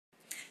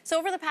So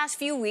over the past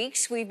few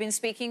weeks, we've been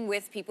speaking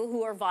with people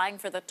who are vying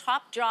for the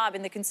top job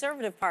in the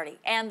Conservative Party.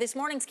 And this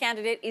morning's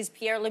candidate is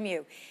Pierre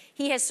Lemieux.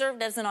 He has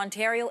served as an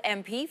Ontario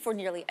MP for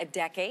nearly a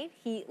decade.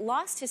 He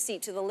lost his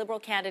seat to the Liberal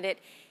candidate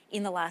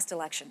in the last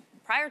election.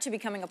 Prior to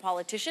becoming a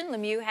politician,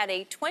 Lemieux had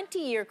a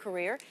 20-year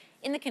career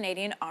in the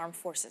Canadian Armed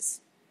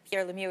Forces.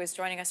 Pierre Lemieux is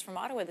joining us from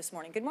Ottawa this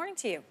morning. Good morning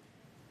to you.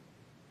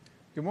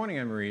 Good morning,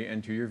 Anne-Marie,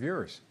 and to your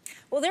viewers.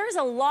 Well, there is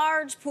a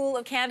large pool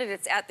of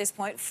candidates at this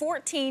point,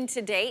 14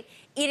 to date.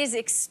 It is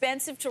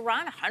expensive to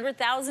run,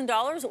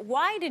 $100,000.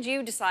 Why did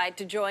you decide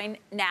to join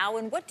now,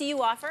 and what do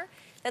you offer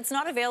that's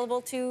not available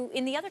to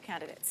in the other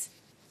candidates?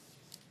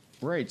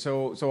 Right,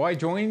 so I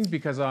joined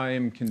because I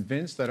am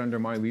convinced that under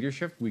my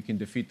leadership, we can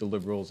defeat the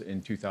Liberals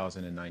in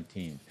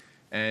 2019.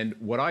 And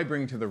what I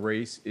bring to the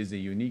race is a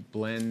unique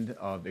blend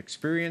of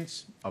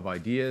experience, of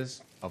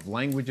ideas, of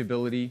language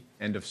ability,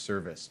 and of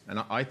service.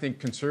 And I think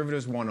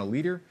Conservatives want a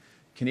leader.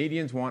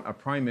 Canadians want a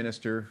Prime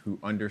Minister who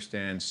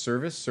understands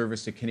service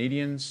to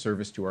Canadians,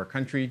 service to our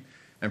country.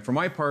 And for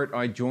my part,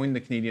 I joined the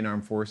Canadian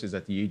Armed Forces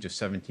at the age of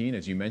 17.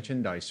 As you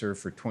mentioned, I served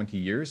for 20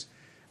 years.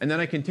 And then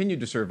I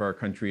continued to serve our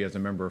country as a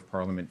Member of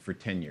Parliament for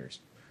 10 years.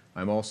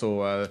 I'm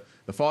also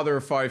the father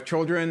of 5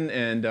 children,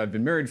 and I've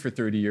been married for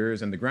 30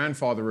 years, and the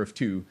grandfather of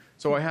 2.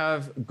 So I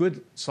have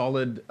good,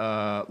 solid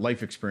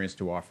life experience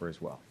to offer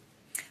as well.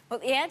 Well,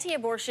 the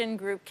anti-abortion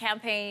group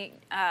Campaign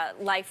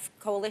Life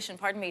Coalition,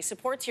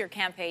 supports your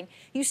campaign.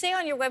 You say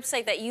on your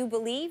website that you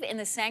believe in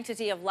the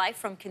sanctity of life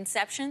from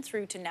conception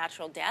through to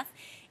natural death.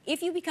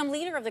 If you become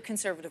leader of the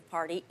Conservative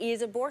Party,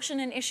 is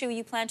abortion an issue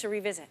you plan to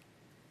revisit?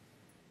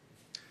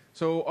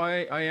 So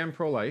I am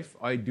pro-life.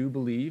 I do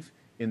believe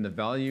in the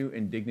value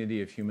and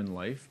dignity of human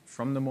life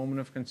from the moment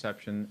of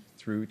conception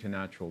through to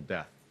natural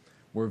death.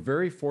 We're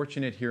very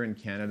fortunate here in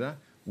Canada.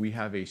 We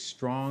have a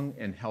strong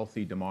and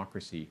healthy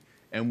democracy.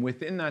 And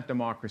within that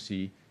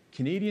democracy,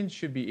 Canadians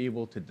should be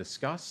able to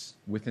discuss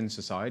within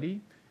society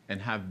and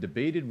have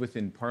debated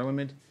within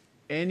Parliament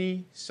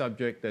any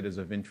subject that is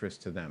of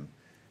interest to them.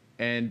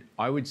 And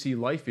I would see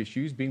life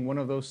issues being one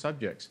of those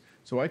subjects.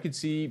 So I could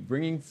see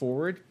bringing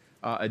forward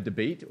a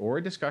debate or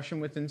a discussion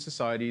within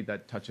society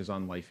that touches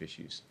on life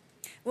issues.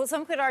 Well,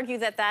 some could argue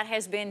that that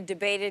has been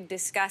debated,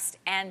 discussed,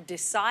 and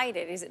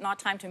decided. Is it not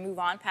time to move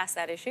on past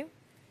that issue?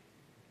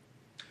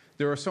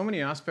 There are so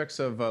many aspects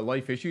of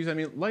life issues. I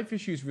mean, life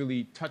issues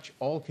really touch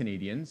all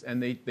Canadians,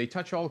 and they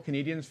touch all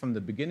Canadians from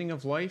the beginning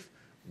of life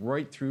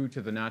right through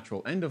to the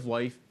natural end of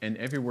life and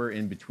everywhere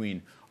in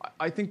between.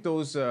 I think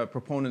those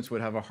proponents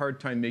would have a hard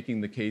time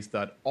making the case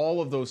that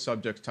all of those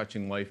subjects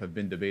touching life have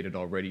been debated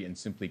already and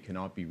simply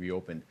cannot be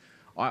reopened.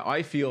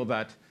 I feel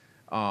that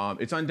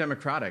it's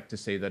undemocratic to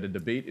say that a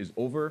debate is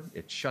over,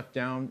 it's shut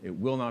down, it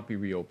will not be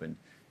reopened.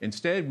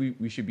 Instead,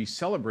 we should be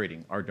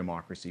celebrating our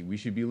democracy. We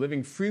should be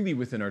living freely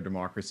within our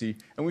democracy,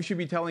 and we should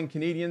be telling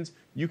Canadians,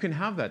 you can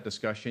have that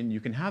discussion, you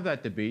can have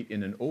that debate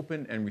in an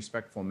open and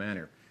respectful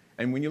manner.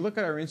 And when you look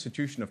at our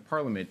institution of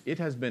Parliament, it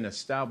has been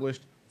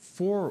established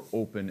for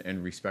open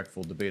and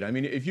respectful debate. I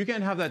mean, if you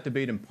can't have that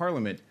debate in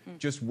Parliament,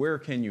 just where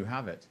can you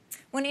have it?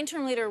 When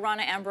interim leader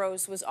Rona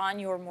Ambrose was on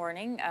your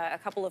morning a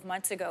couple of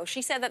months ago,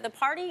 she said that the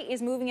party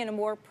is moving in a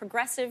more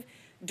progressive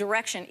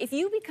direction. If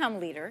you become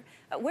leader,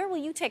 where will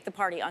you take the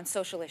party on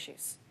social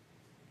issues?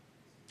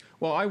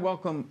 Well, I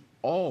welcome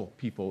all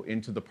people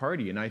into the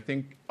party, and I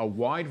think a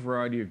wide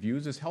variety of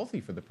views is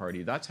healthy for the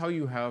party. That's how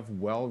you have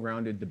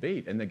well-rounded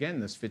debate. And again,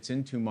 this fits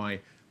into my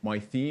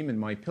theme and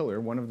my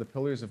pillar. One of the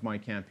pillars of my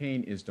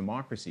campaign is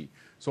democracy.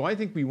 So I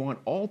think we want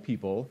all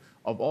people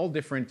of all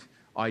different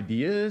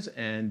ideas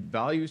and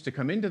values to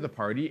come into the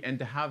party and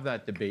to have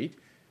that debate.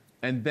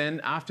 And then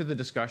after the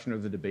discussion or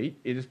the debate,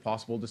 it is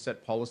possible to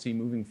set policy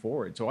moving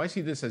forward. So I see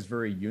this as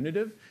very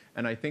unitive.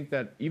 And I think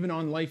that even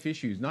on life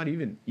issues, not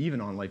even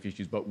on life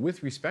issues, but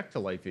with respect to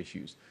life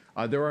issues,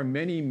 there are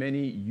many,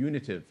 many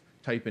unitive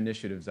type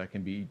initiatives that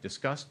can be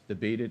discussed,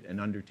 debated,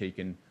 and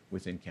undertaken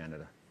within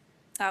Canada.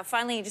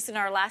 Finally, just in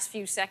our last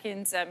few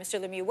seconds,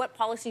 Mr. Lemieux, what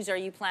policies are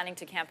you planning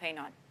to campaign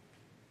on?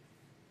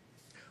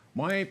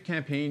 My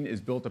campaign is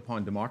built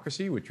upon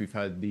democracy, which we've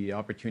had the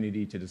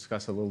opportunity to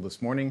discuss a little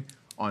this morning,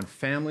 on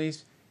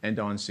families and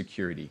on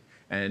security.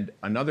 And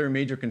another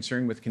major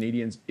concern with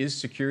Canadians is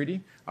security.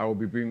 I will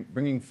be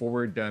bringing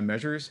forward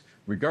measures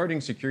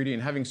regarding security,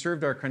 and having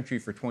served our country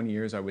for 20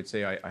 years, I would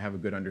say I have a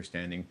good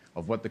understanding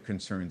of what the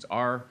concerns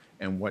are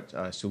and what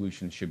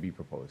solutions should be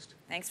proposed.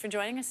 Thanks for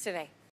joining us today.